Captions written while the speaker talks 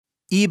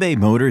eBay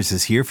Motors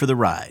is here for the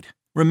ride.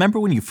 Remember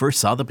when you first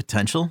saw the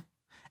potential?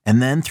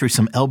 And then through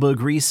some elbow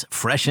grease,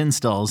 fresh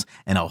installs,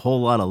 and a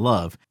whole lot of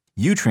love,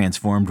 you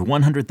transformed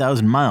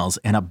 100,000 miles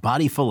and a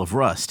body full of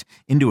rust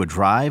into a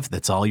drive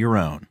that's all your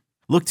own.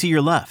 Look to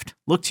your left.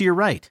 Look to your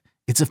right.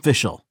 It's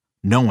official.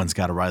 No one's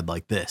got a ride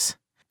like this.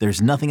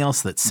 There's nothing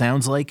else that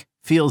sounds like,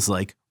 feels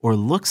like, or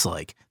looks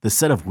like the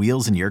set of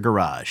wheels in your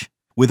garage.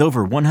 With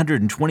over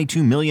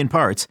 122 million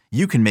parts,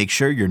 you can make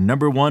sure your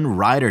number one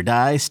ride or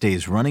die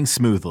stays running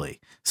smoothly.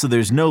 So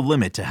there's no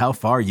limit to how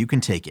far you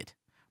can take it.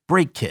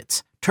 Brake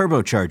kits,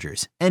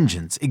 turbochargers,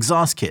 engines,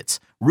 exhaust kits,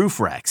 roof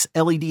racks,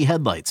 LED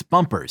headlights,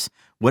 bumpers,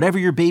 whatever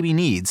your baby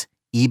needs,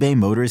 eBay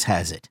Motors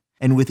has it.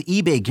 And with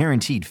eBay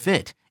Guaranteed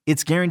Fit,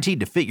 it's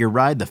guaranteed to fit your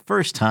ride the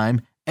first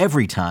time,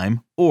 every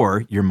time,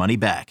 or your money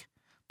back.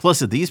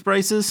 Plus at these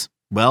prices,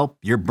 well,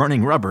 you're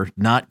burning rubber,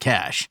 not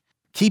cash.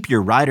 Keep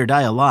your ride or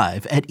die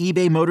alive at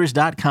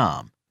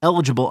ebaymotors.com.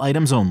 Eligible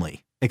items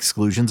only.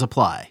 Exclusions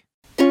apply.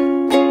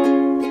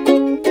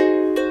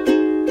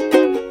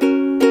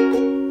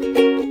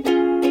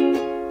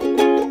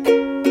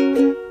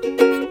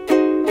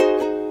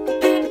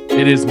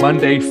 It is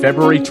Monday,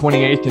 February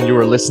 28th, and you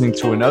are listening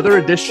to another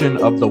edition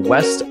of the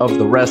West of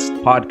the Rest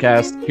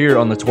podcast here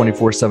on the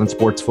 24/7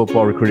 Sports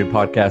Football Recruiting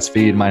Podcast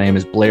feed. My name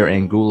is Blair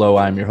Angulo.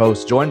 I'm your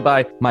host, joined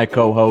by my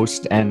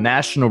co-host and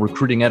national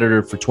recruiting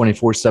editor for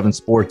 24/7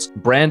 Sports,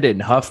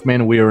 Brandon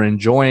Huffman. We are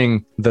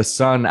enjoying the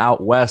sun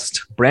out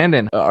west.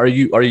 Brandon, are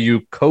you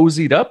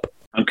cozied up?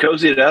 I'm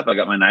cozied up. I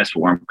got my nice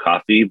warm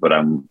coffee, but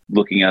I'm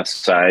looking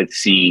outside,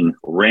 seeing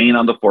rain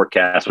on the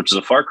forecast, which is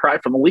a far cry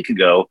from a week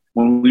ago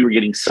when we were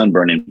getting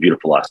sunburn in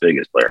beautiful Las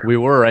Vegas, Blair. We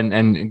were,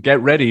 and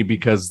get ready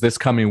because this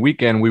coming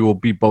weekend, we will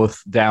be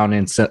both down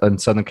in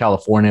Southern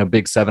California, a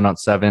big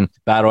 7-on-7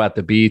 battle at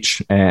the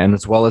beach, and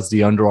as well as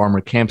the Under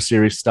Armour Camp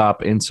Series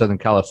stop in Southern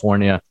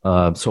California.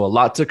 So a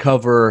lot to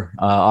cover.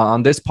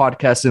 On this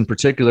podcast in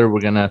particular, we're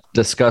going to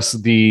discuss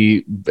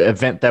the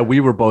event that we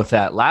were both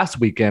at last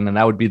weekend, and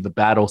that would be the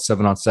Battle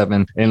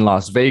 7-on-7 in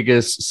Las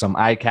Vegas, some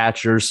eye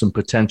catchers, some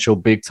potential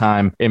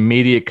big-time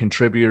immediate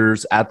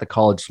contributors at the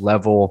college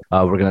level.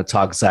 We're going to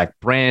talk Zach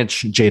Branch,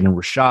 Jaden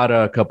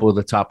Rashada, a couple of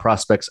the top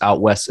prospects out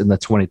west in the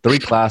 23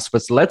 class.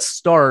 But let's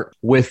start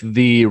with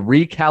the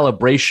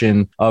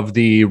recalibration of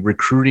the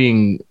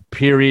recruiting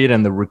period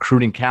and the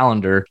recruiting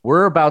calendar.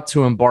 We're about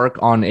to embark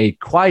on a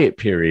quiet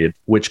period,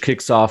 which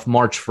kicks off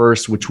March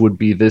 1st, which would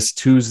be this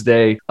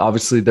Tuesday.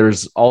 Obviously,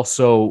 there's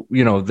also,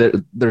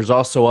 there's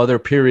also other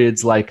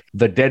periods like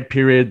the dead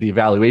period, the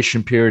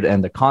evaluation period,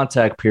 and the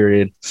contact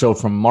period. So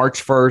from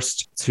March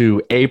 1st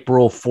to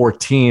April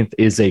 14th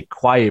is a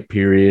quiet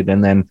period,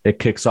 and then it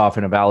kicks off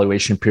an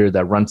evaluation period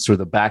that runs through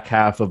the back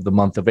half of the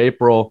month of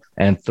April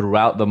and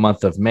throughout the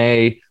month of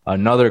May.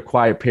 Another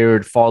quiet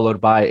period followed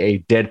by a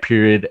dead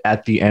period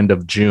at the end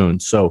of June.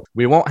 So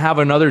we won't have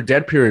another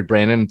dead period,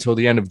 Brandon, until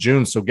the end of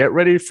June. So get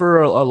ready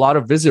for a lot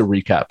of visit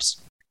recaps.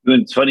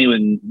 It's funny,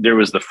 when there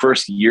was the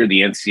first year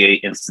the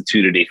NCAA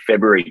instituted a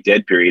February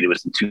dead period, it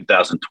was in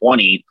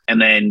 2020. And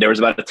then there was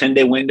about a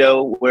 10-day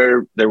window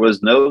where there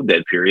was no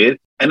dead period.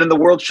 And then the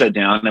world shut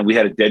down and we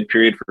had a dead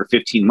period for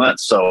 15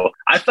 months. So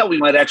I thought we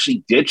might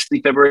actually ditch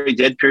the February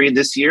dead period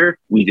this year.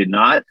 We did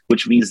not,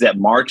 which means that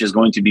March is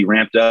going to be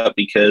ramped up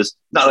because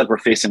not like we're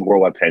facing a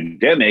worldwide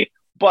pandemic,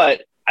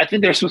 but I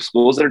think there's some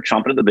schools that are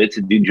chomping at the bit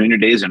to do junior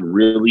days and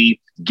really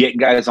get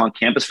guys on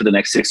campus for the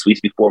next 6 weeks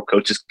before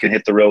coaches can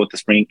hit the road with the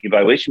spring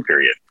evaluation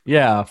period.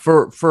 Yeah,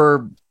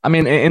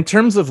 in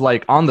terms of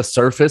like on the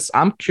surface,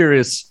 I'm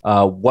curious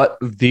what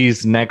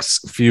these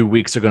next few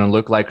weeks are going to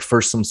look like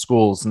for some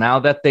schools now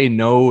that they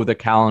know the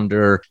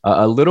calendar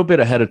a little bit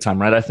ahead of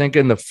time, right? I think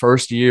in the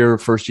first year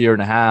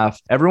and a half,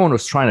 everyone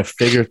was trying to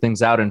figure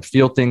things out and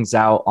feel things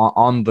out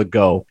on the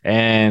go.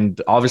 And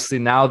obviously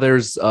now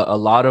there's a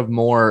lot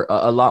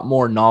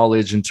more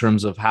knowledge in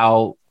terms of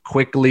how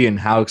quickly and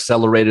how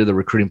accelerated the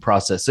recruiting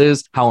process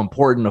is, how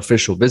important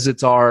official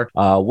visits are.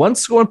 One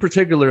school in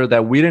particular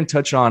that we didn't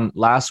touch on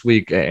last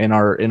week in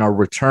our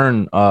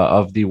return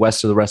of the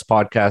West of the Rest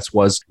podcast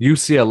was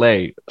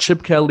UCLA.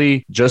 Chip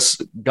Kelly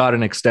just got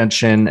an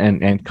extension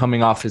and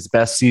coming off his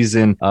best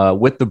season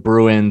with the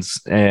Bruins.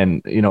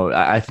 And,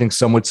 I think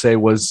some would say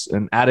was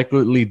an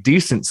adequately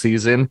decent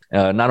season,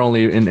 not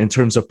only in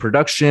terms of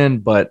production,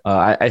 but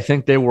I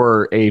think they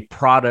were a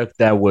product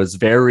that was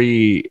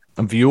very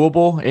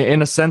viewable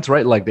in a sense,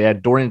 right? Like they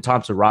had Dorian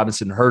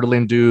Thompson-Robinson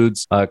hurdling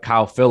dudes.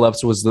 Kyle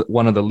Phillips was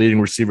one of the leading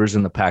receivers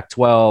in the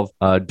Pac-12.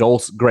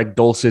 Greg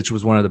Dulcich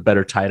was one of the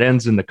better tight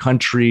ends in the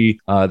country.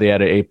 They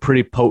had a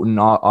pretty potent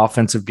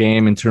offensive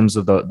game in terms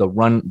of the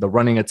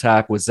running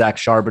attack with Zach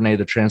Charbonnet,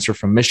 the transfer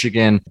from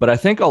Michigan. But I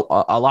think a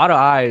lot of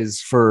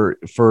eyes for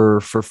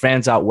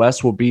fans out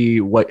west will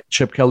be what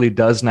Chip Kelly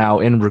does now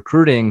in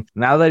recruiting.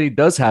 Now that he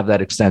does have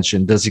that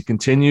extension, does he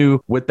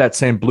continue with that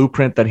same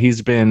blueprint that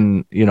he's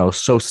been,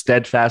 so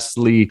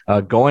steadfastly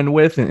going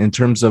with in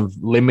terms of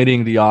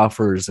limiting the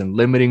offers and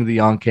limiting the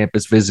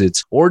on-campus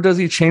visits? Or does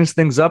he change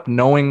things up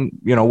knowing,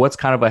 what's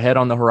kind of ahead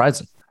on the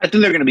horizon? I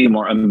think they're going to be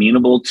more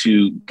amenable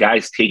to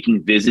guys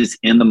taking visits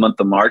in the month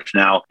of March.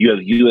 Now, you have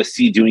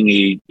USC doing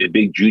a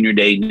big junior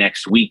day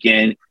next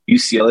weekend.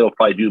 UCLA will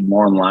probably do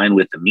more in line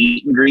with the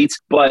meet and greets.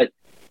 But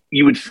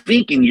you would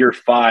think in year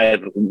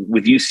 5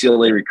 with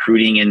UCLA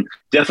recruiting and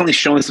definitely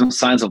showing some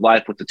signs of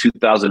life with the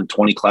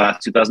 2020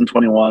 class.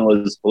 2021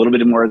 was a little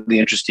bit more of the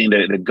interesting.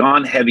 They've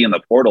gone heavy in the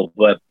portal,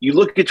 but you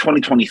look at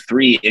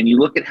 2023 and you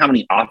look at how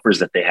many offers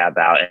that they have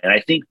out. And I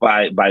think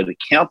by the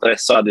count that I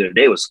saw the other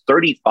day was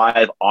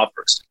 35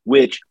 offers,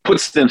 which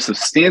puts them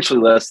substantially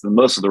less than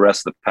most of the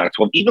rest of the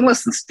Pac-12, even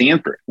less than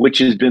Stanford, which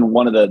has been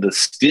one of the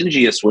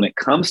stingiest when it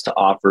comes to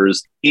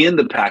offers in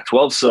the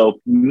Pac-12.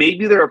 So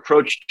maybe their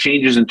approach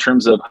changes in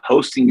terms of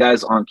hosting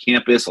guys on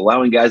campus,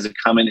 allowing guys to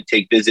come in and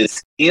take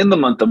visits in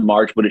the month of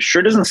March, but it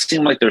sure doesn't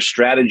seem like their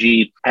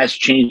strategy has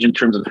changed in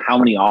terms of how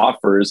many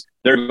offers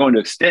they're going to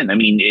extend. I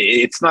mean,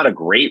 it's not a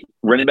great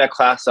running back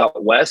class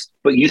out west,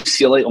 but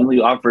UCLA only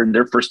offered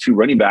their first 2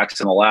 running backs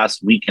in the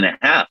last week and a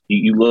half.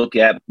 You look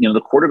at,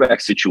 the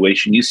quarterback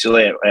situation,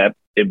 UCLA at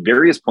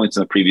various points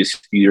in the previous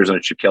few years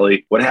under Chip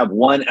Kelly would have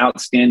 1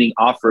 outstanding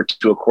offer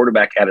to a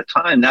quarterback at a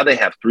time. Now they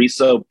have 3.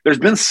 So there's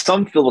been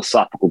some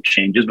philosophical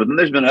changes, but then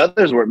there's been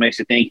others where it makes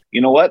you think,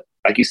 you know what?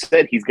 Like you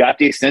said, he's got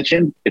the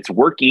extension. It's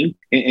working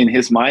in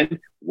his mind.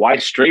 Why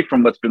stray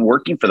from what's been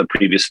working for the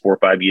previous 4 or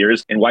 5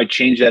 years? And why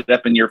change that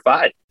up in year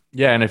 5?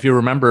 Yeah, and if you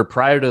remember,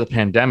 prior to the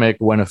pandemic,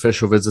 when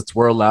official visits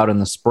were allowed in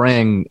the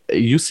spring,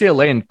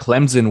 UCLA and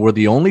Clemson were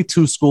the only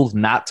 2 schools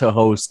not to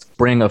host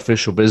spring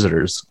official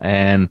visitors.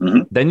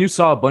 And then you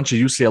saw a bunch of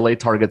UCLA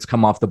targets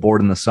come off the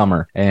board in the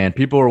summer. And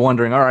people were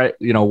wondering, all right,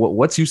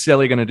 what's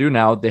UCLA going to do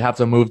now? They have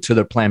to move to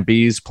their plan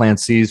Bs, plan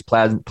Cs,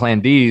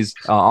 plan Ds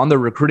on the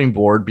recruiting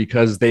board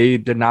because they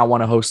did not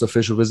want to host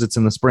official visits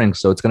in the spring.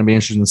 So it's going to be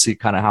interesting to see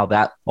kind of how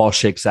that all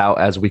shakes out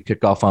as we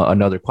kick off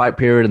another quiet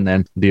period and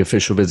then the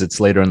official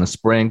visits later in the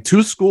spring.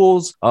 2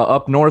 schools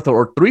up north,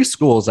 or 3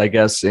 schools, I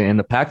guess, in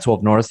the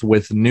Pac-12 North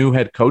with new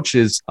head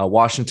coaches,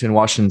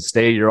 Washington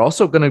State. You're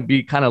also going to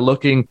be kind of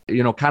looking,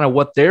 kind of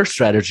what their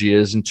strategy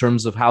is in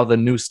terms of how the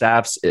new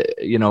staffs,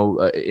 in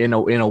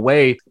a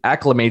way,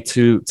 acclimate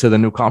to the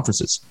new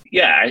conferences.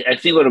 Yeah, I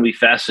think what'll be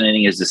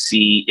fascinating is to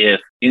see if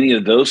any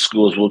of those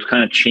schools will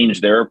kind of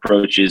change their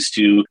approaches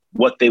to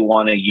what they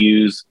want to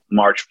use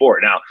March for.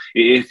 Now,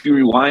 if you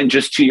rewind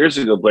just 2 years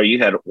ago, Blair, you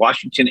had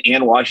Washington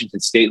and Washington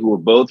State who were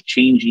both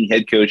changing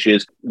head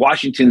coaches.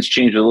 Washington's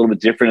changed a little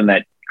bit different in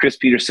that Chris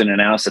Peterson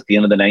announced at the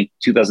end of the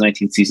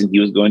 2019 season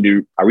he was going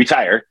to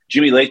retire.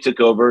 Jimmy Lake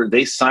took over.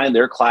 They signed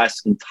their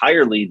class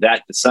entirely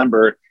that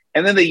December.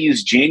 And then they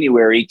used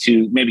January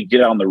to maybe get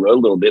out on the road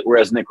a little bit,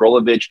 whereas Nick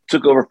Rolovich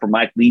took over for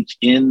Mike Leach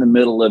in the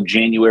middle of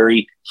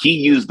January. He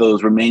used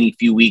those remaining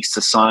few weeks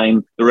to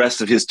sign the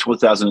rest of his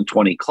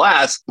 2020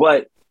 class.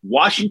 But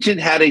Washington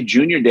had a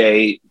junior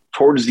day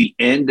towards the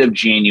end of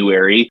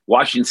January.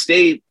 Washington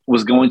State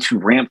was going to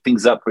ramp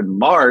things up in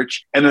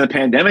March, and then the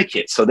pandemic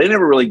hit. So they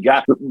never really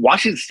got –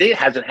 Washington State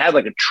hasn't had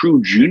like a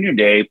true junior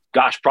day,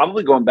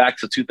 probably going back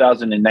to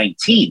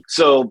 2019.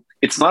 So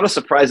it's not a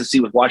surprise to see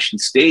with Washington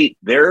State,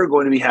 they're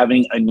going to be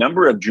having a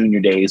number of junior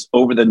days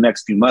over the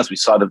next few months. We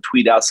saw them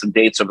tweet out some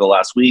dates over the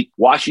last week.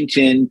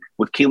 Washington,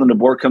 with Kalen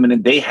DeBoer coming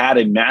in, they had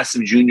a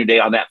massive junior day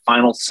on that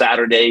final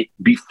Saturday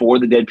before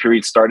the dead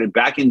period started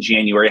back in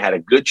January, had a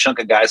good chunk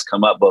of guys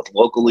come up both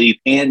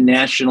locally and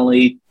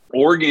nationally.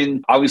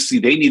 Oregon, obviously,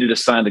 they needed to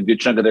sign a good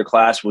chunk of their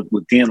class with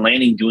Dan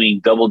Lanning doing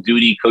double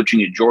duty,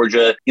 coaching at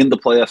Georgia in the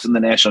playoffs in the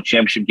national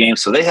championship game.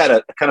 So they had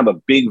a kind of a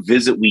big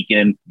visit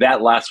weekend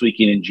that last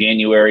weekend in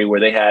January where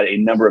they had a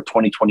number of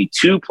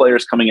 2022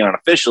 players coming in on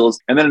officials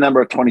and then a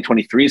number of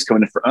 2023s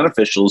coming in for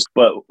unofficials.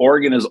 But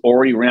Oregon is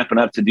already ramping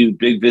up to do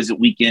big visit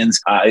weekends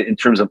in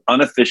terms of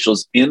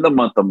unofficials in the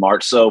month of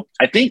March. So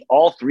I think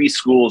all 3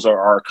 schools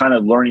are kind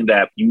of learning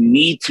that you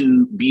need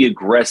to be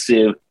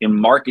aggressive in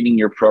marketing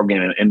your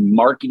program and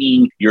marketing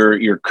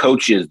your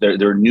coaches,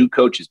 their new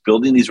coaches,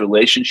 building these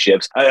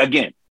relationships.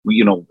 Again,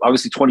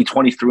 obviously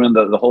 2020 threw in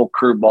the whole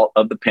curveball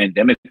of the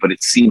pandemic, but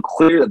it seemed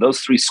clear that those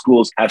 3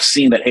 schools have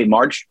seen that, hey,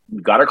 March,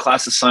 we got our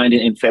classes signed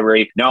in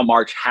February. Now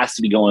March has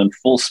to be going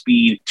full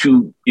speed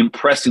to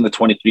impressing the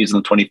 23s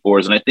and the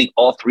 24s. And I think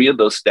all 3 of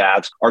those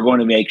staffs are going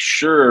to make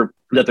sure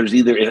that there's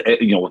either,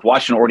 with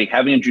Washington already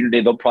having a junior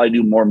day, they'll probably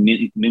do more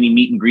mini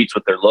meet and greets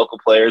with their local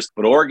players.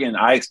 But Oregon,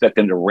 I expect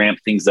them to ramp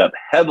things up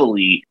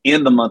heavily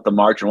in the month of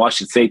March. And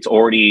Washington State's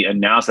already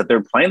announced that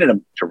they're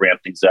planning to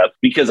ramp things up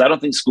because I don't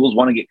think schools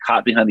want to get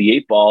caught behind the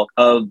 8 ball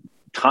of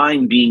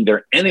time being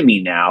their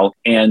enemy now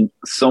and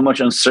so much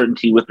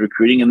uncertainty with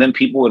recruiting. And then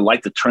people would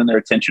like to turn their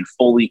attention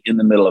fully in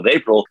the middle of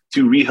April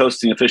to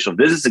rehosting official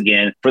visits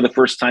again for the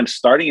first time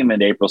starting in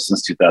mid-April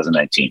since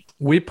 2019.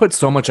 We put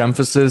so much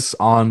emphasis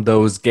on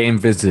those game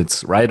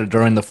visits, right?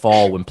 During the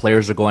fall when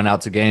players are going out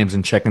to games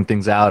and checking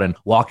things out and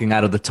walking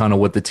out of the tunnel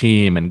with the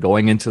team and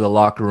going into the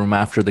locker room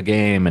after the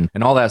game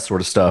and all that sort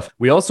of stuff.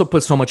 We also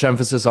put so much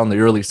emphasis on the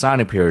early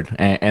signing period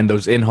and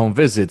those in-home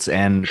visits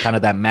and kind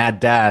of that mad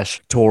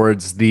dash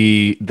towards the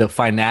the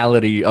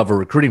finality of a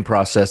recruiting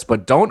process.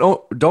 But don't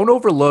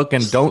overlook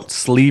and don't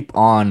sleep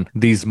on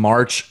these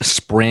March,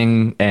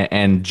 spring,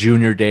 and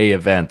junior day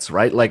events,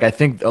 right? Like, I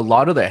think a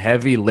lot of the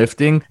heavy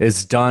lifting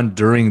is done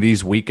during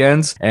these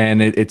weekends,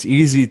 and it's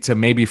easy to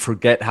maybe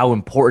forget how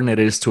important it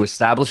is to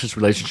establish these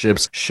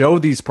relationships, show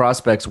these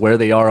prospects where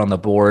they are on the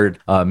board,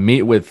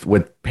 meet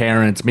with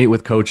parents, meet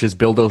with coaches,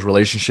 build those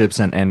relationships,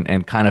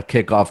 and kind of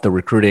kick off the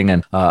recruiting.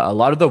 And a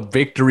lot of the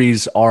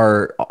victories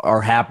are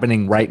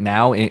happening right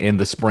now in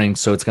the spring,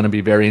 so it's going to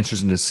be very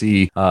interesting to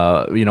see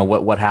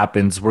what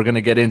happens. We're going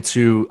to get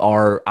into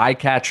our eye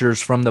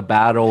catchers from the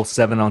Battle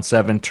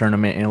 7-on-7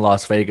 tournament in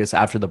Las Vegas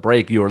after the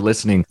break. You are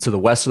listening to the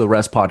West of the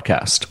Rest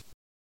podcast.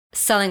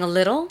 Selling a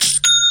little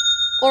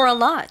or a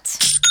lot?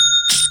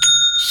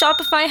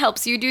 Shopify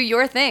helps you do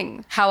your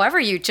thing, however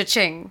you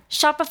cha-ching.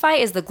 Shopify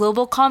is the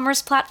global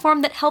commerce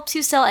platform that helps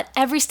you sell at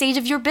every stage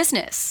of your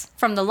business.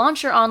 From the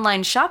launch your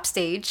online shop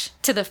stage,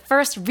 to the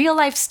first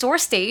real-life store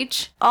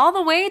stage, all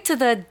the way to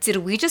the did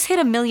we just hit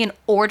 1 million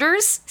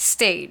orders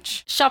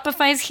stage.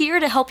 Shopify is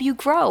here to help you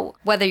grow.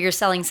 Whether you're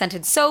selling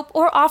scented soap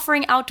or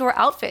offering outdoor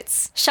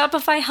outfits,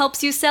 Shopify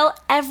helps you sell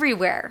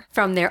everywhere.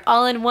 From their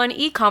all-in-one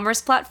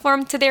e-commerce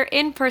platform to their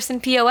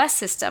in-person POS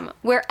system,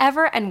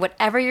 wherever and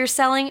whatever you're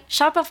selling,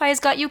 Shopify's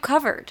got you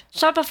covered.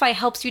 Shopify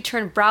helps you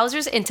turn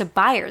browsers into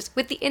buyers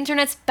with the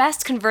internet's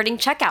best converting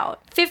checkout.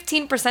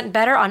 15%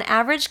 better on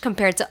average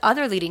compared to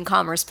other leading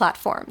commerce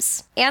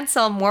platforms. And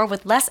sell more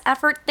with less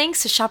effort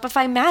thanks to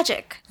Shopify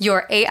Magic,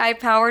 your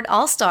AI-powered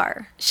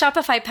all-star.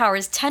 Shopify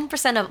powers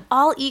 10% of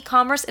all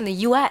e-commerce in the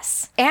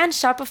US. And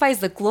Shopify is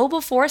the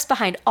global force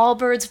behind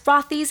Allbirds,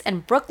 Rothy's,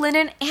 and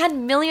Brooklinen,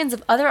 and millions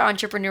of other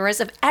entrepreneurs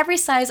of every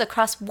size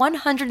across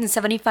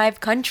 175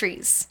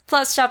 countries.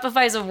 Plus,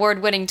 Shopify's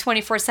award-winning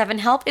 24/7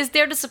 help is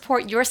there to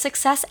support your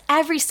success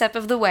every step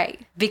of the way.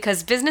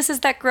 Because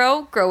businesses that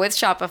grow with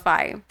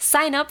Shopify.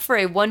 Sign up for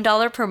a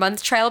 $1 per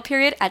month trial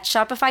period at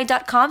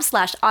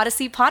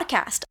shopify.com/Odyssey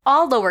Podcast,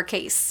 all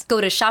lowercase.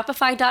 Go to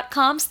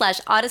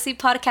shopify.com/Odyssey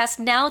Podcast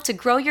now to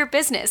grow your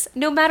business,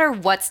 no matter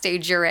what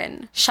stage you're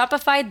in.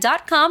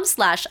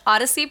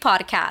 Shopify.com/Odyssey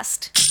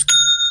Podcast.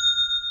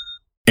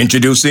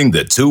 Introducing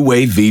the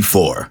Two-Way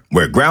V4,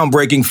 where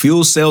groundbreaking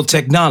fuel cell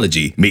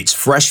technology meets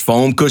fresh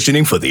foam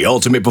cushioning for the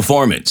ultimate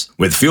performance.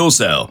 With fuel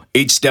cell,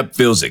 each step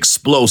feels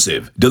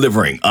explosive,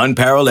 delivering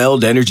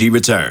unparalleled energy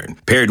return.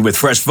 Paired with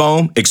fresh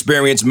foam,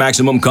 experience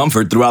maximum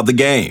comfort throughout the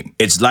game.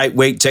 Its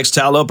lightweight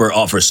textile upper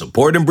offers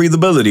support and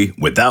breathability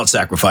without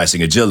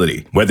sacrificing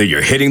agility. Whether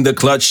you're hitting the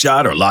clutch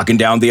shot or locking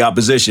down the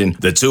opposition,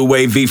 the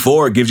Two-Way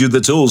V4 gives you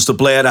the tools to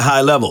play at a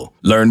high level.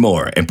 Learn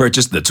more and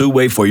purchase the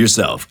Two-Way for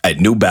yourself at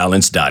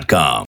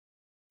newbalance.com.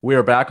 We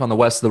are back on the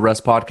West of the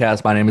Rest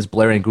podcast. My name is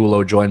Blair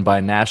Angulo, joined by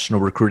national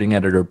recruiting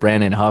editor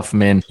Brandon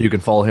Huffman. You can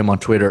follow him on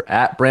Twitter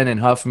at Brandon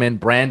Huffman.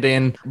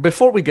 Brandon,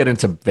 before we get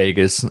into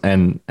Vegas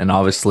and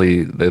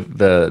obviously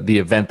the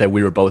event that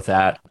we were both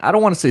at, I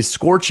don't want to say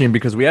scorching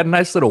because we had a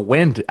nice little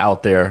wind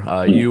out there.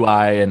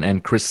 I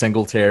and Chris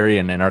Singletary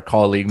and our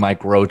colleague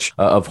Mike Roach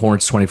of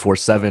Horns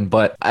 24/7.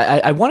 But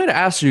I wanted to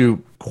ask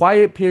you,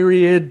 quiet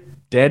period,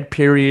 dead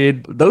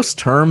period, those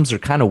terms are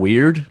kind of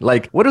weird.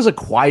 Like, what does a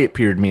quiet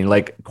period mean?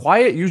 Like,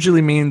 quiet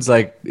usually means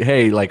like,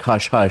 hey, like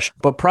hush hush,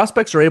 but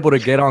prospects are able to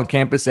get on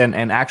campus and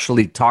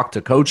actually talk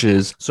to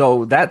coaches,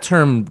 so that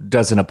term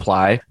doesn't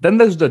apply. Then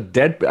there's the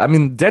dead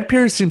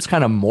period seems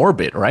kind of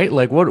morbid, right?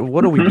 Like, what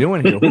are we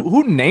doing here?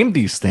 Who named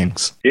these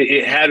things?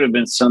 It had to have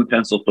been some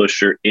pencil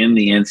pusher in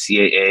the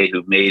NCAA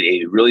who made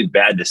a really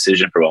bad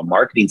decision from a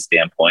marketing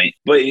standpoint.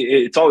 But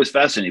it's always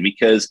fascinating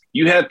because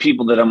you have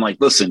people that I'm like,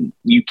 listen,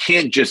 you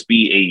can't just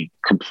be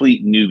a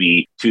complete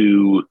newbie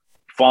to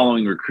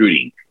following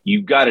recruiting.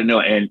 You've got to know.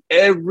 And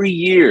every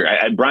year,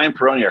 Brian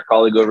Peroni, our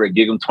colleague over at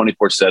Gig'em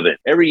 24/7,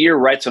 every year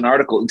writes an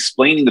article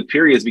explaining the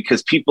periods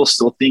because people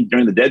still think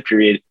during the dead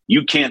period,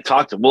 you can't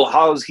talk to them. Well,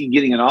 how is he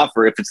getting an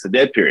offer if it's the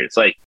dead period? It's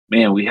like,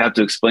 man, we have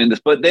to explain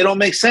this, but they don't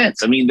make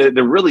sense. I mean,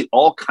 they're really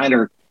all kind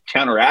of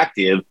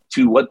counteractive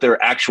to what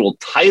their actual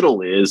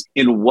title is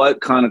and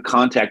what kind of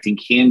contacting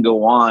can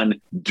go on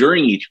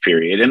during each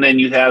period. And then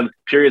you have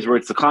periods where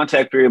it's the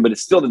contact period, but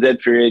it's still the dead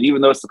period,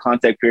 even though it's the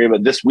contact period.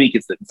 But this week,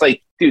 it's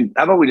like, dude,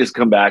 how about we just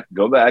go back,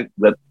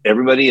 let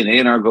everybody in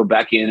A&R go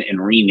back in and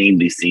rename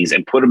these things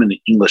and put them in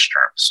the English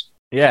terms.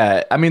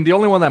 Yeah, I mean, the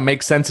only one that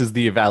makes sense is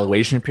the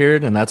evaluation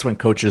period, and that's when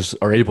coaches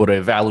are able to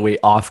evaluate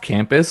off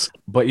campus.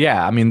 But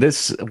yeah, I mean,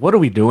 what are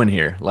we doing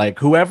here? Like,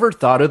 whoever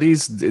thought of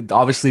these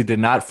obviously did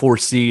not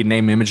foresee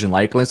name, image, and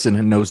likeness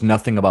and knows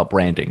nothing about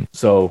branding.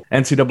 So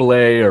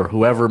NCAA or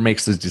whoever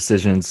makes these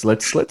decisions,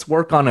 let's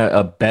work on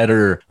a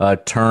better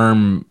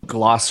term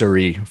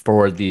glossary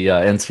for the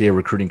NCAA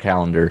recruiting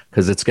calendar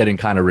because it's getting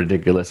kind of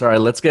ridiculous. All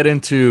right, let's get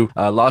into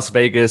Las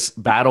Vegas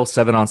Battle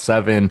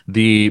 7-on-7.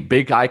 The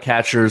big eye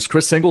catchers,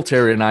 Chris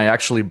Singletary and I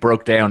actually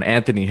broke down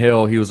Anthony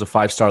Hill. He was a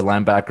 5-star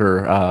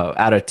linebacker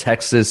out of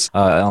Texas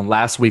on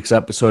last week's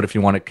episode. If you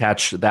want to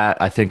catch that,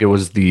 I think it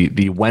was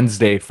the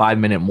Wednesday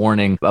 5-minute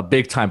morning, a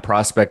big time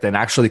prospect and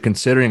actually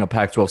considering a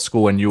Pac-12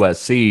 school in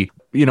USC.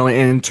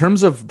 in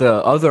terms of the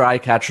other eye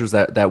catchers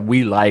that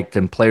we liked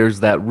and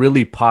players that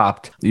really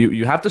popped,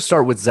 you have to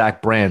start with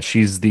Zach Branch.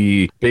 He's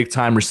the big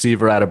time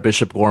receiver out of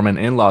Bishop Gorman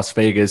in Las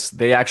Vegas.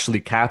 They actually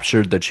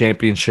captured the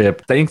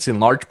championship thanks in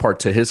large part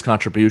to his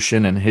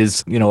contribution and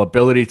his,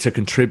 ability to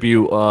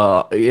contribute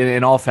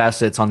in all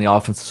facets on the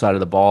offensive side of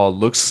the ball.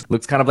 Looks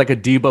kind of like a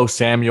Deebo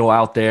Samuel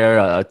out there,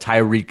 a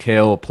Tyreek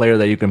Hill, a player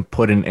that you can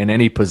put in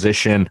any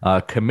position.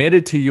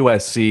 Committed to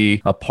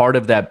USC, a part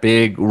of that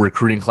big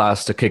recruiting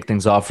class to kick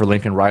things off for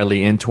Lincoln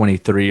Riley in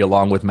 23,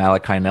 along with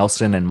Malachi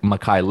Nelson and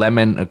Makai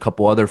Lemon, a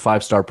couple other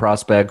 5-star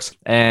prospects.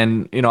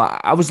 And,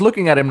 I was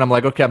looking at him and I'm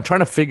like, okay, I'm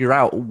trying to figure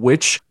out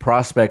which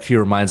prospect he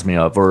reminds me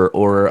of,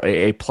 or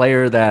a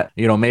player that,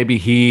 maybe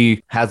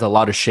he has a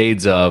lot of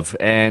shades of.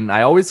 And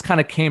I always kind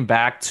of came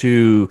back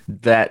to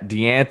that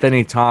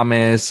DeAnthony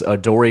Thomas,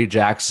 Adoree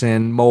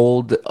Jackson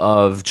mold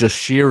of just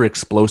sheer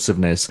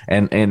explosiveness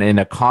and in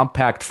a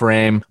compact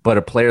frame, but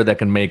a player that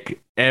can make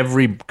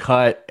every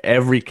cut,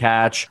 every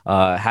catch,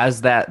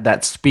 has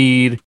that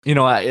speed.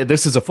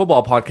 This is a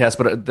football podcast,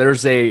 but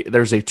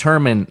there's a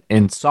term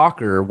in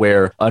soccer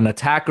where an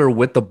attacker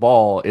with the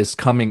ball is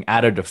coming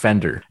at a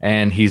defender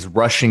and he's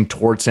rushing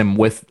towards him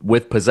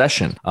with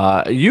possession.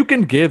 You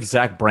can give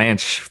Zach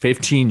Branch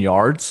 15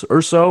 yards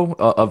or so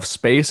of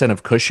space and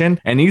of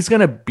cushion, and he's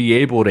going to be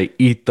able to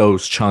eat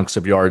those chunks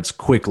of yards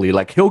quickly.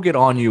 Like, he'll get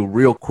on you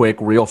real quick,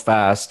 real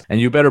fast,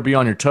 and you better be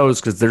on your toes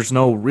because there's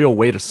no real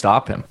way to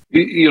stop him.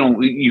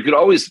 You could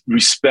always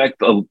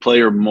respect a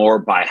player more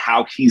by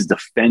how he's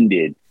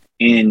defended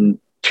in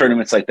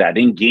tournaments like that,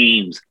 in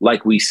games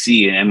like we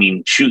see. I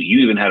mean, shoot, you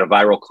even had a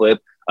viral clip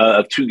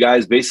of two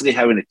guys basically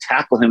having to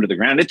tackle him to the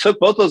ground. It took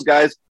both those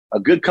guys a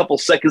good couple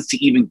seconds to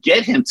even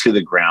get him to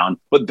the ground,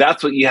 but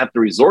that's what you have to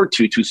resort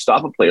to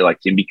stop a player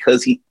like him,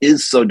 because he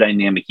is so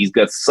dynamic. He's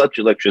got such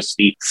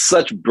electricity,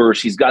 such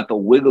burst. He's got the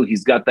wiggle.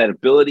 He's got that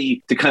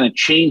ability to kind of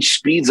change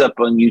speeds up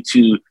on you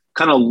to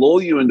kind of lull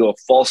you into a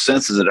false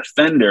sense as a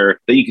defender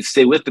that you can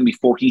stay with him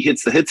before he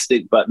hits the hit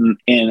stick button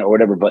or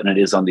whatever button it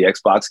is on the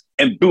Xbox.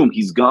 And boom,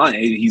 he's gone.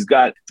 He's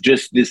got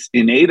just this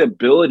innate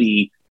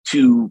ability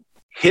to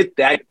hit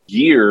that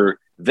gear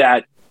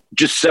that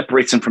just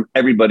separates him from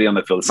everybody on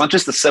the field. It's not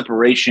just the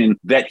separation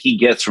that he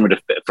gets from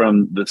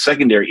the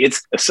secondary.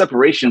 It's a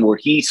separation where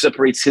he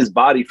separates his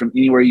body from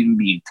anywhere even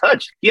being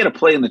touched. He had a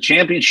play in the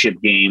championship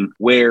game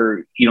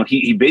where,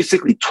 he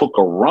basically took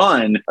a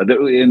run.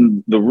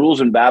 In the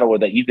rules in battle were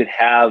that you could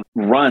have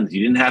runs.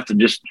 You didn't have to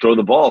just throw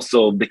the ball.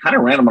 So they kind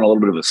of ran him on a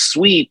little bit of a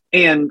sweep,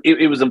 and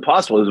it was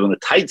impossible. It was in a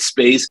tight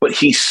space, but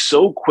he's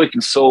so quick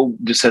and so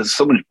just has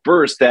so much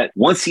burst that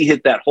once he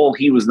hit that hole,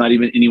 he was not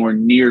even anywhere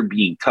near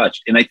being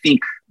touched. And I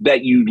think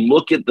that you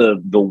look at the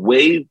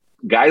way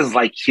guys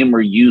like him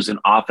are used in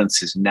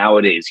offenses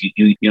nowadays.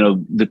 You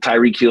know, the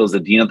Tyreek Hills, the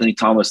DeAnthony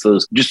Thomas,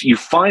 you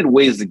find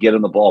ways to get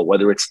him the ball,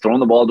 whether it's throwing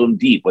the ball to them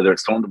deep, whether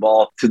it's throwing the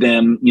ball to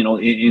them,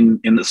 in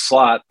the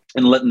slot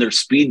and letting their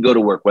speed go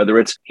to work, whether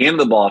it's hand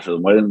the ball to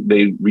them, whether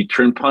they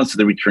return punts or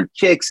they return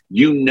kicks.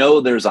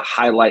 There's a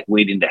highlight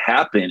waiting to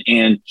happen.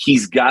 And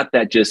he's got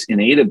that just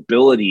innate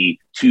ability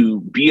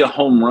to be a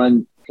home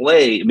run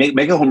play,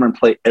 make a home run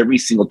play every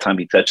single time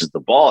he touches the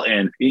ball.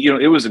 And,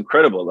 it was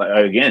incredible.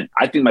 Again,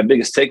 I think my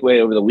biggest takeaway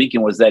over the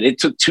weekend was that it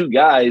took two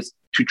guys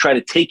to try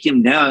to take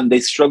him down. They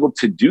struggled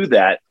to do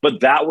that, but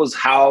that was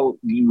how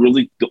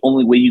the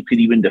only way you could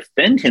even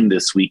defend him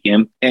this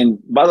weekend. And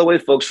by the way,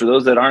 folks, for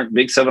those that aren't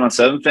big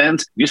 7-on-7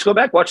 fans, you just go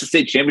back, watch the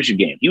state championship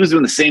game. He was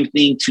doing the same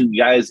thing to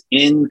guys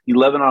in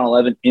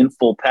 11-on-11 in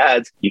full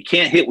pads. You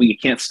can't hit what you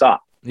can't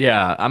stop.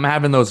 Yeah, I'm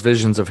having those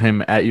visions of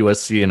him at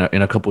USC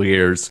in a couple of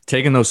years,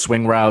 taking those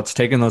swing routes,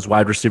 taking those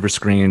wide receiver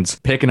screens,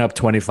 picking up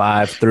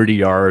 25, 30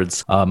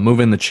 yards,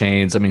 moving the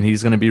chains. I mean,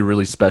 he's going to be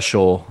really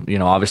special.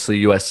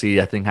 Obviously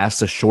USC, I think, has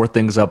to shore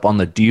things up on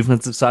the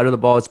defensive side of the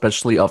ball,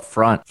 especially up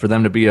front, for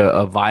them to be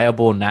a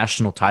viable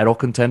national title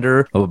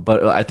contender.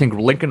 But I think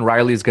Lincoln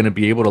Riley is going to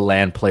be able to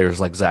land players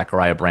like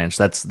Zachariah Branch.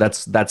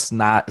 That's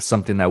not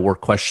something that we're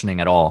questioning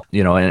at all.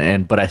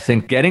 But I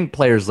think getting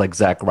players like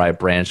Zachariah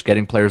Branch,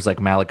 getting players like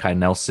Malachi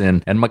Nelson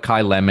and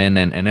Makai Lemon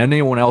and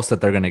anyone else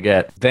that they're going to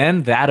get,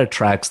 then that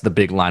attracts the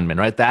big linemen,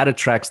 right? That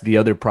attracts the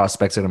other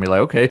prospects that are going to be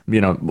like, okay,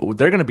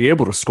 they're going to be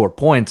able to score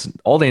points.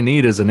 All they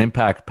need is an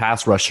impact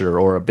pass rusher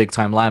or a big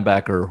time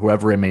linebacker or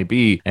whoever it may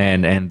be.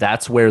 And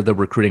that's where the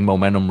recruiting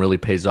momentum really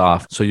pays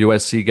off. So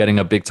USC getting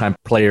a big time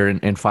player in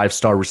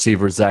 5-star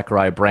receiver,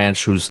 Zachariah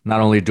Branch, who's not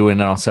only doing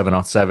it on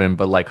 7-on-7,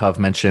 but like Huff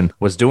mentioned,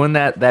 was doing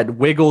that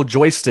wiggle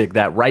joystick,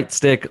 that right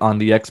stick on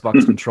the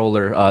Xbox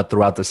controller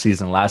throughout the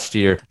season last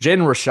year.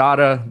 Jaden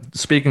Rashada,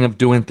 speaking of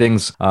doing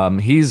things,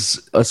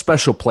 he's a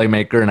special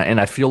playmaker,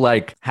 and I feel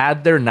like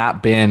had there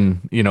not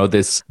been,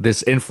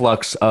 this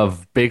influx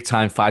of big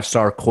time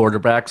 5-star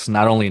quarterbacks,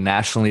 not only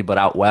nationally but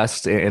out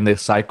west in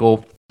this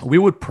cycle, we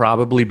would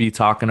probably be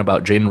talking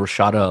about Jaden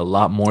Rashada a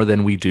lot more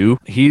than we do.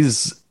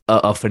 He's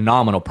a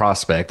phenomenal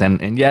prospect.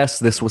 And yes,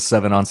 this was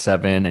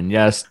 7-on-7, and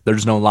yes,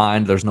 there's no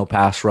line, there's no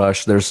pass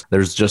rush,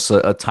 there's just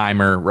a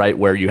timer, right,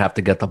 where you have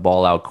to get the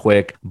ball out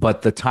quick.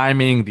 But the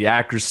timing, the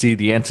accuracy,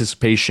 the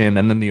anticipation,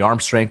 and then the arm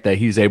strength that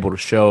he's able to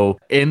show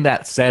in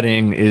that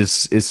setting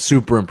is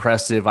super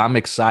impressive. I'm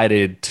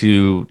excited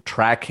to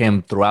track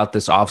him throughout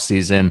this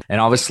offseason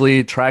and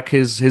obviously track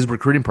his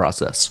recruiting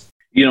process.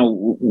 You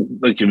know,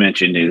 like you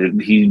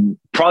mentioned, he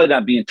probably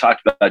not being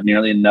talked about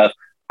nearly enough.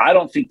 I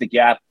don't think the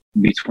gap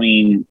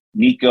between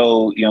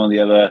Nico,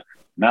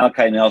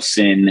 Malachi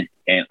Nelson,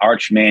 and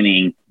Arch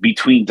Manning,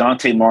 between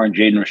Dante Moore and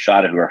Jaden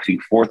Rashada, who are, I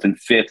think, 4th and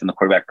 5th in the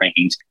quarterback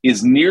rankings,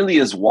 is nearly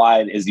as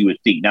wide as you would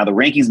think. Now, the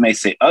rankings may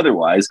say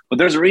otherwise, but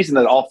there's a reason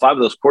that all 5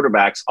 of those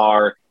quarterbacks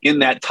are in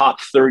that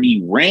top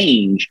 30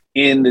 range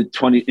in the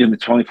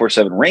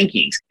 24/7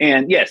 rankings.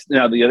 And yes,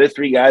 now the other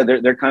 3 guys,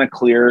 they're kind of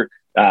clear,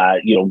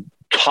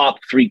 top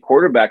 3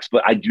 quarterbacks,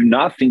 but I do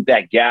not think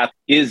that gap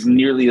is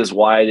nearly as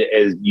wide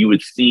as you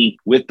would think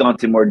with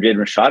Dante Moore and Jaden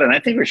Rashada. And I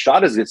think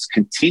Rashada is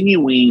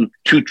continuing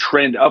to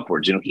trend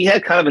upwards. He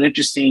had kind of an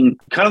interesting,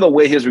 kind of the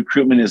way his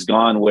recruitment has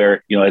gone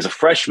where, as a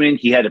freshman,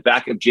 he had to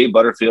back up Jay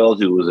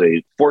Butterfield, who was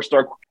a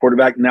 4-star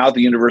quarterback now at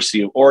the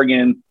University of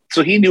Oregon.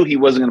 So he knew he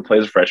wasn't going to play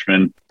as a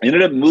freshman.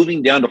 Ended up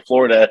moving down to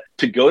Florida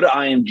to go to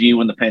IMG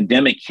when the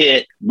pandemic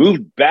hit,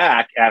 moved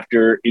back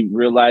after he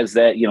realized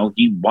that,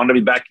 he wanted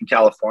to be back in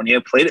California,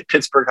 played at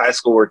Pittsburgh High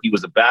School where he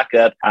was a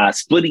backup,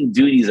 splitting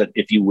duties,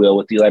 if you will,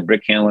 with Eli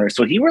Brickhandler.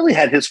 So he really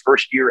had his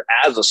first year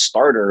as a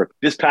starter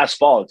this past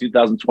fall of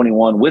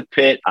 2021 with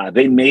Pitt.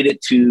 They made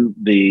it to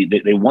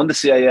they won the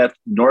CIF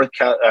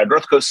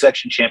North Coast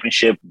Section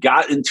Championship,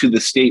 got into the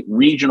state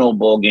regional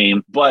bowl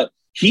game, but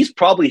he's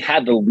probably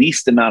had the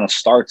least amount of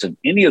starts of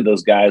any of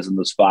those guys in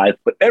those 5,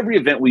 but every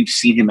event we've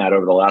seen him at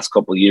over the last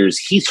couple of years,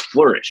 he's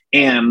flourished.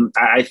 And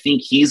I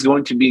think he's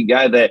going to be a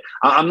guy that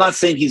I'm not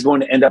saying he's going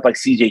to end up like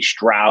CJ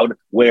Stroud,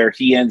 where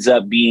he ends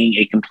up being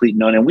a complete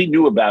known. And we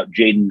knew about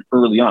Jaden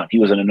early on. He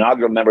was an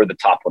inaugural member of the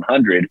top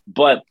 100,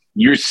 but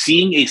you're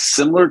seeing a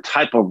similar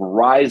type of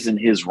rise in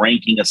his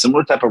ranking, a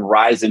similar type of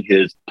rise in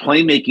his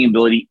playmaking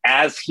ability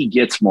as he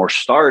gets more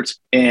starts.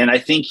 And I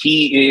think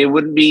it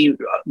wouldn't be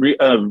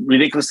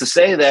ridiculous to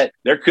say that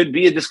there could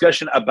be a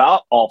discussion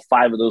about all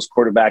 5 of those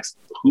quarterbacks,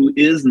 who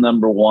is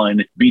number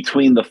 1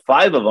 between the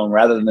 5 of them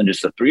rather than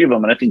just the 3 of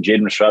them. And I think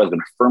Jaden Rashada is going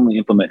to firmly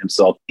implement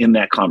himself in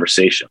that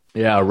conversation.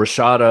 Yeah,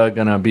 Rashada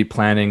going to be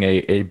planning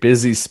a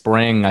busy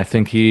spring. I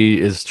think he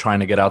is trying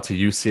to get out to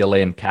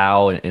UCLA and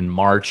Cal in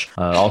March.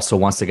 Also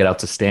wants to get out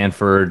to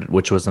Stanford,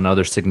 which was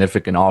another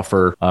significant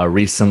offer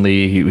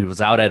recently. He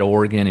was out at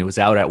Oregon. He was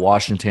out at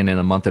Washington in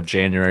the month of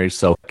January.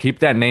 So keep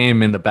that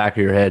name in the back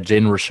of your head.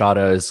 Jaden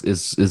Rashada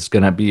is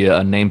going to be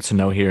a name to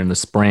know here in the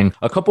spring.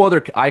 A couple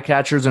other eye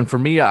catchers, and for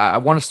me, I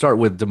want to start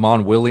with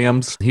Damon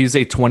Williams. He's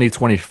a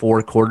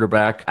 2024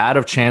 quarterback out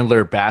of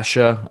Chandler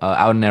Basha,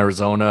 out in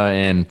Arizona,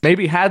 and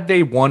maybe had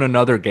they won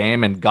another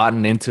game and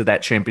gotten into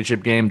that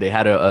championship game, they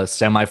had a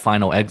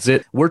semifinal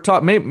exit.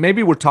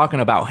 Maybe we're talking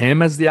about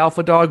him as the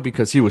alpha dog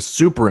because he was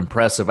super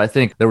impressive. I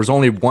think there was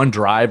only one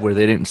drive where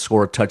they didn't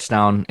score a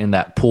touchdown in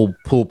that pool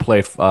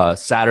play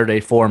Saturday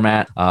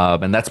format,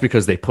 and that's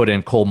because they put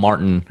in Cole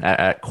Martin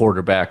at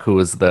quarterback, who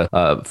is the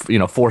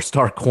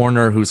 4-star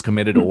corner who's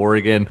committed to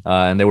Oregon,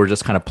 and they were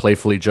just kind of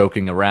playfully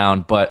joking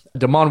around. But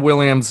Damon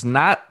Williams,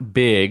 not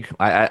big.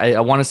 I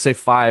want to say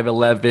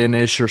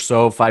 5'11" or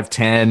so,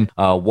 5'10",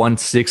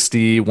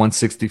 160,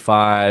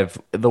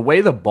 165. The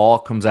way the ball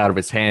comes out of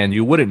his hand,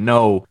 you wouldn't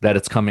know that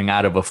it's coming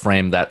out of a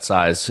frame that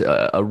size.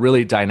 A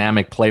really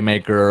dynamic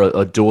playmaker,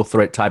 a dual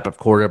threat type of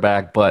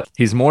quarterback, but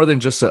he's more than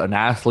just an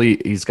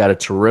athlete. He's got a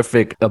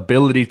terrific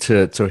ability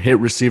to hit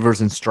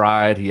receivers in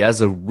stride. He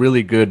has a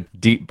really good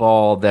deep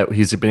ball that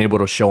he's been able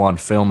to show on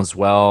film as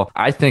well.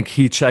 I think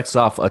he checks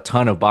off a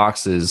ton of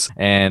boxes,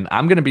 and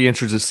I'm going to be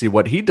interested to see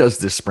what he does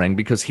this spring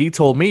because he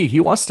told me he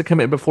wants to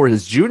commit before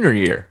his junior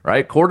year,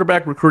 right?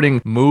 Quarterback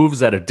recruiting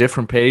moves at a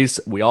different pace.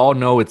 We all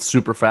know it's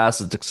super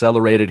fast. It's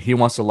accelerated. He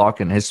wants to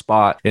lock in his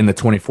spot in the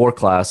 24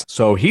 class.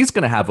 So he's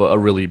going to have a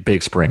really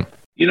big spring.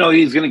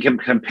 He's going to get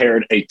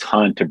compared a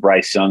ton to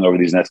Bryce Young over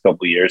these next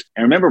couple of years.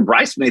 And remember,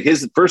 Bryce made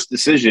his first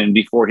decision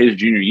before his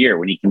junior year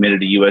when he committed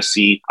to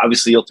USC.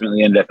 Obviously,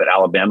 ultimately ended up at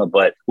Alabama.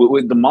 But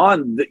with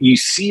Damon, you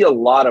see a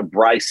lot of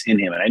Bryce in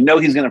him. And I know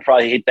he's going to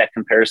probably hate that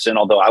comparison,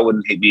 although I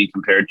wouldn't hate being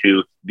compared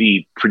to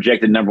the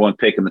projected number 1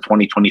 pick in the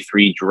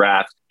 2023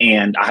 draft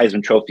and a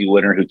Heisman Trophy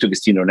winner who took his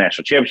team to a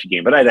national championship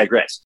game. But I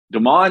digress.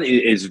 Damon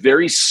is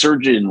very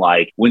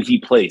surgeon-like when he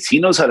plays. He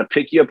knows how to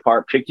pick you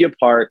apart.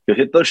 He'll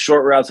hit those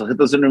short routes. He'll hit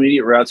those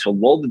intermediate routes. He'll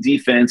lull the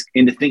defense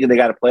into thinking they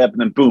got to play up,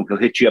 and then boom, he'll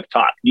hit you up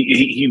top.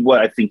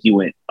 I think he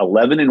went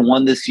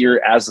 11-1 this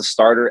year as a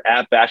starter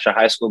at Basha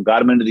High School,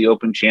 got him into the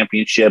Open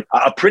Championship.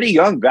 A pretty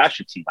young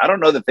Basha team. I don't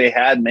know that they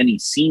had many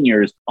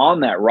seniors on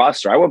that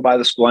roster. I went by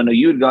the school. I know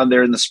you had gone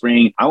there in the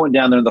spring. I went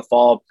down there in the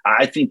fall.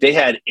 I think they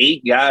had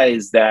 8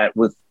 guys that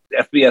with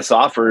FBS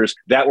offers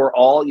that were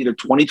all either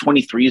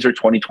 2023s or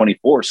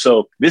 2024.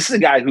 So this is a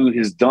guy who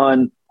has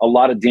done a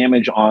lot of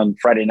damage on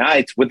Friday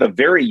nights with a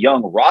very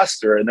young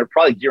roster, and they're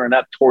probably gearing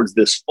up towards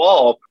this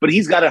fall, but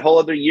he's got a whole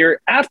other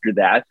year after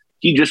that.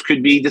 He just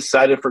could be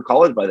decided for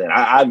college by then.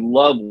 I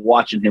love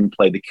watching him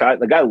play. The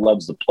guy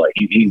loves to play.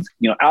 He's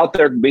out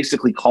there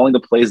basically calling the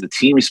plays. The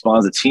team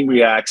responds. The team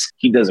reacts.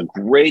 He does a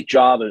great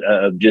job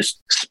of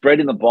just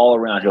spreading the ball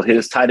around. He'll hit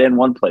his tight end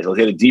one play. He'll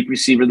hit a deep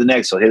receiver the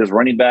next. He'll hit his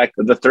running back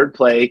the third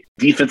play.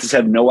 Defenses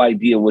have no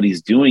idea what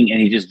he's doing, and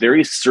he's just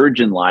very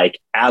surgeon-like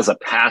as a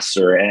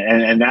passer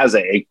and as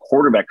a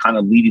quarterback kind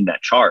of leading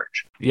that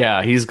charge.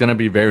 Yeah, he's going to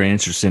be very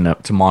interesting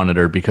to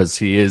monitor because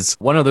he is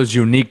one of those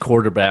unique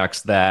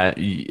quarterbacks that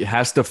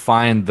has to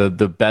find the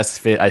best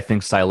fit, I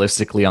think,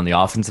 stylistically on the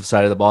offensive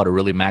side of the ball to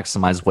really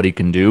maximize what he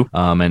can do.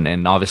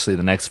 And obviously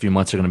the next few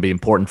months are going to be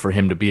important for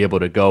him to be able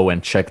to go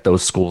and check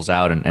those schools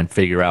out and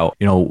figure out,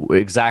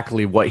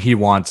 exactly what he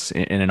wants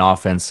in an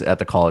offense at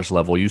the college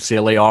level.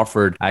 UCLA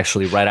offered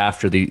actually right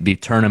after the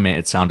tournament,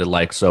 it sounded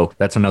like. So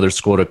that's another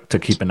school to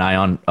keep an eye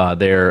on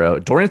there.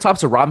 Dorian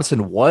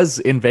Thompson-Robinson was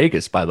in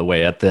Vegas, by the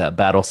way, at the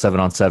Battle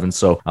 7-on-7.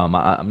 So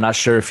I'm not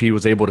sure if he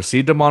was able to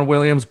see Damon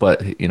Williams, but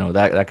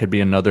that could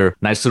be another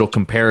nice little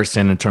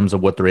comparison in terms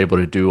of what they're able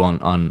to do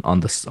on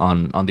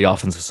the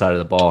offensive side of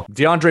the ball.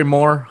 DeAndre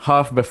Moore,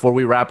 Huff, before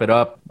we wrap it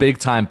up, big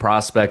time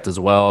prospect as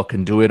well.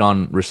 Can do it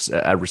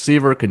at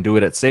receiver, can do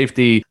it at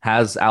safety.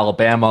 Has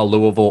Alabama,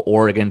 Louisville,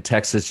 Oregon,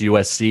 Texas,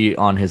 USC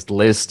on his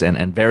list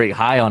and very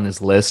high on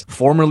his list.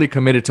 Formerly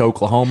committed to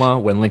Oklahoma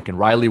when Lincoln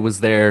Riley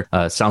was there.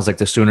 Sounds like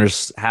the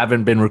Sooners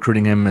haven't been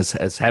recruiting him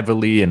as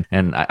heavily,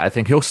 and I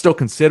think he'll still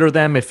consider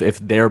them if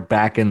they're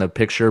back in the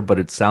picture, but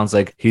it sounds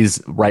like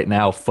he's right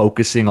now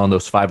focusing on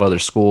those 5 other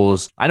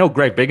schools. I know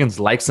Greg Biggins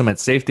likes him at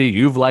safety.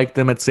 You've liked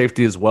him at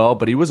safety as well,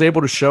 but he was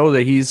able to show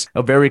that he's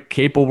a very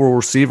capable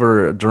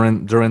receiver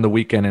during the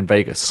weekend in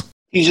Vegas.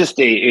 He's just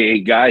a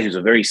guy who's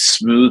a very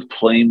smooth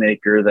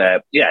playmaker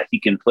that, he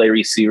can play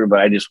receiver, but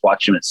I just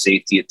watch him at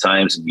safety at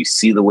times, and you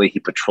see the way he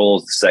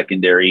patrols the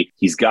secondary.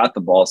 He's got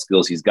the ball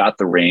skills. He's got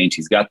the range.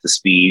 He's got the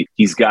speed.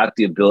 He's got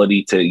the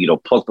ability to,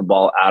 pluck the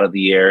ball out of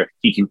the air.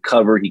 He can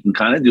cover. He can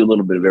kind of do a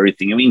little bit of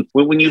everything. I mean,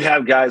 when you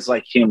have guys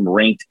like him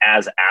ranked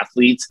as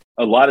athletes,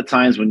 a lot of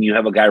times when you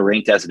have a guy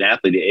ranked as an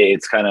athlete,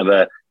 it's kind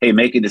of hey,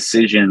 make a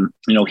decision.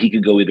 He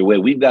could go either way.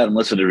 We've got him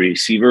listed as a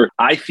receiver.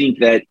 I think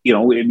that,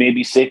 it may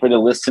be safer to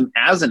list him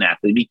as an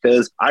athlete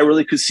because I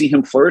really could see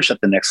him flourish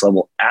at the next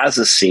level as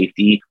a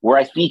safety, where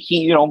I think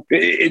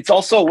it's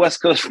also a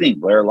West Coast thing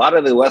where a lot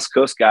of the West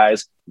Coast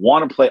guys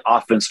want to play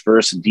offense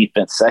first and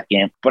defense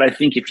second. But I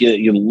think if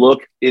you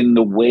look in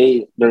the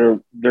way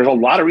there's a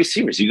lot of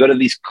receivers. You go to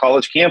these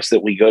college camps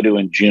that we go to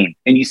in June,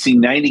 and you see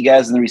 90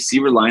 guys in the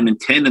receiver line and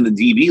 10 in the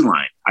DB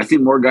line. I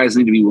think more guys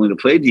need to be willing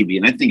to play DB.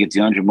 And I think if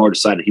DeAndre Moore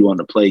decided he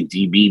wanted to play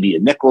DB, be a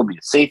nickel, be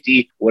a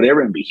safety,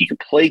 whatever, and he could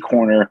play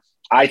corner,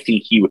 I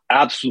think he would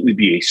absolutely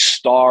be a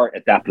star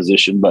at that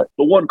position. But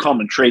the one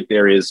common trait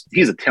there is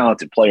he's a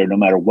talented player no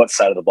matter what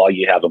side of the ball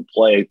you have him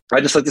play. I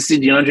just like to see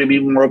DeAndre be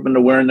more open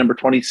to wearing number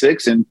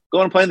 26 and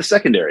go and play in the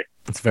secondary.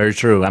 It's very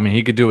true. I mean,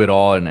 he could do it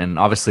all, and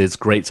obviously it's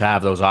great to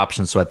have those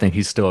options, so I think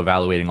he's still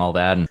evaluating all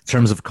that. And in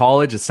terms of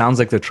college, it sounds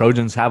like the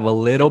Trojans have a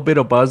little bit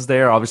of buzz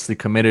there, obviously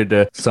committed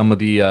to some of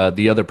the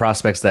other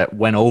prospects that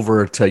went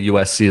over to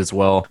USC as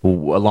well,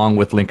 along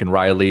with Lincoln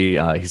Riley.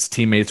 He's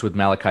teammates with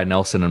Malachi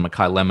Nelson and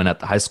Mekhi Lemon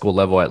at the high school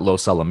level at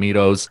Los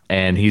Alamitos,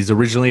 and he's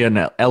originally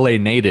an LA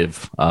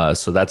native,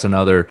 so that's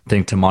another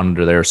thing to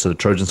monitor there. So the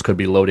Trojans could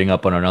be loading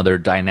up on another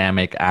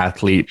dynamic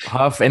athlete.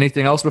 Huff,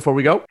 anything else before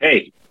we go?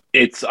 Hey,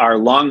 it's our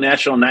long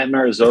national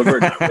nightmare is over.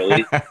 Not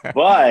really,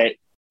 but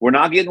we're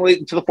not getting wait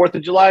until the 4th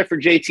of July for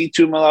JT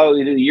Tuimoloau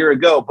a year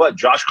ago. But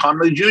Josh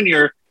Connerly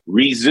Jr.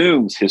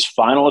 resumes his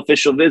final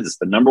official visits.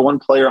 The number 1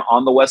 player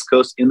on the West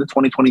Coast in the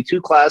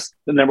 2022 class,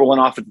 the number 1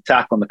 offensive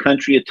tackle in the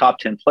country, a top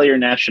 10 player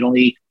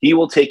nationally. He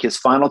will take his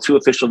final 2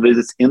 official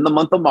visits in the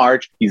month of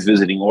March. He's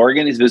visiting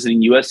Oregon. He's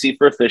visiting USC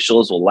for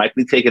officials. Will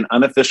likely take an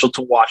unofficial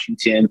to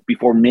Washington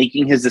before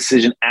making his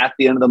decision at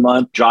the end of the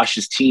month.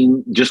 Josh's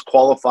team just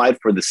qualified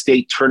for the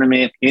state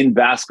tournament in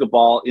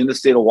basketball in the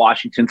state of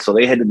Washington. So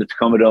they head to the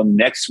Tacoma Dome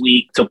next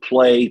week to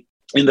play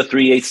in the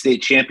 3A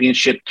state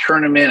championship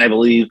tournament. I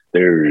believe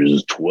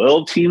there's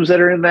 12 teams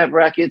that are in that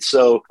bracket.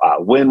 So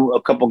win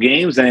a couple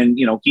games, and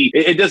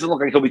it doesn't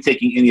look like he'll be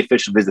taking any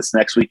official visits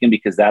next weekend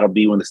because that'll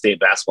be when the state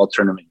basketball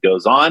tournament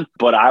goes on.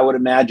 But I would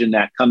imagine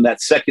that come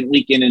that second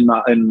weekend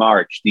in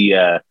March,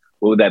 what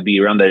would that be,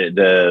 around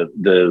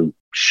the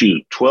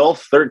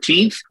 12th,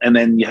 13th, and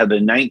then you have the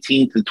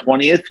 19th and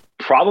 20th.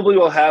 Probably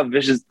will have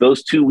visits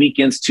those 2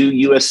 weekends to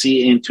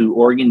USC and to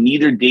Oregon.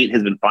 Neither date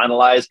has been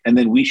finalized, and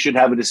then we should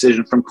have a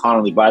decision from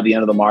Connerly by the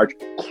end of the March,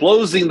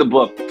 closing the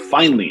book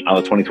finally on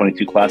the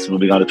 2022 class and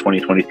moving on to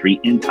 2023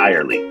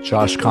 entirely.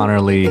 Josh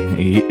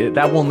Connerly,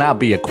 that will not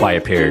be a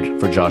quiet period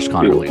for Josh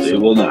Connerly. It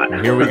will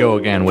not. Here we go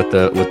again with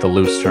the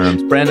loose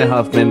terms. Brandon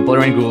Huffman, Blair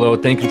Angulo,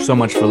 thank you so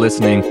much for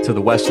listening to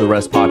the West of the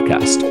Rest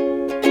podcast.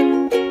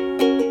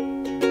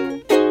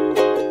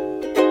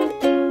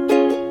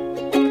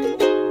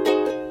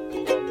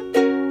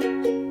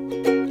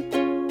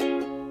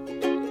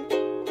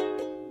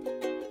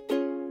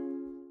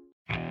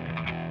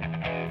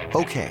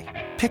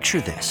 Okay, picture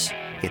this.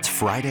 It's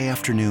Friday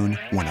afternoon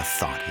when a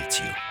thought hits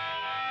you.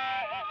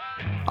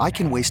 I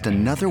can waste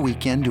another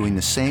weekend doing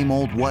the same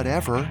old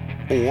whatever,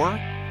 or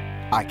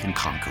I can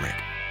conquer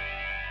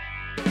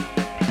it.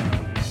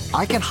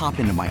 I can hop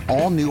into my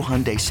all-new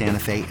Hyundai Santa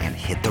Fe and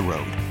hit the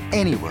road.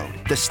 Any road.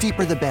 The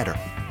steeper, the better.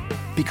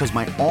 Because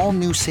my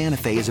all-new Santa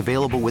Fe is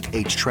available with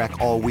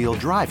H-Track all-wheel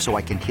drive, so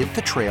I can hit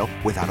the trail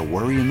without a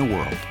worry in the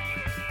world.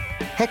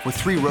 Heck, with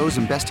 3 rows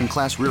and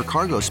best-in-class rear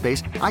cargo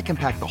space, I can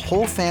pack the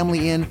whole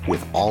family in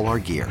with all our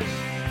gear.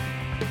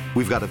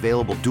 We've got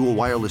available dual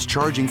wireless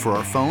charging for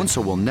our phones,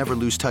 so we'll never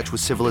lose touch with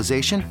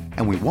civilization,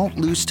 and we won't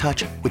lose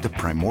touch with the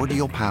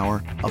primordial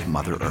power of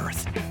Mother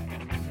Earth.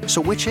 So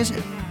which is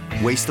it?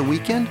 Waste the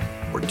weekend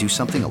or do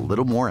something a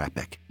little more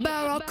epic?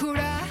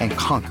 And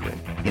conquer it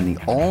in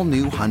the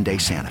all-new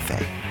Hyundai Santa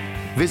Fe.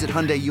 Visit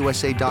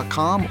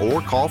HyundaiUSA.com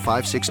or call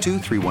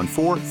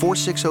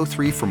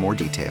 562-314-4603 for more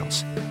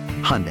details.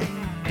 Hyundai,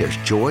 there's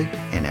joy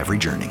in every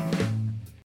journey.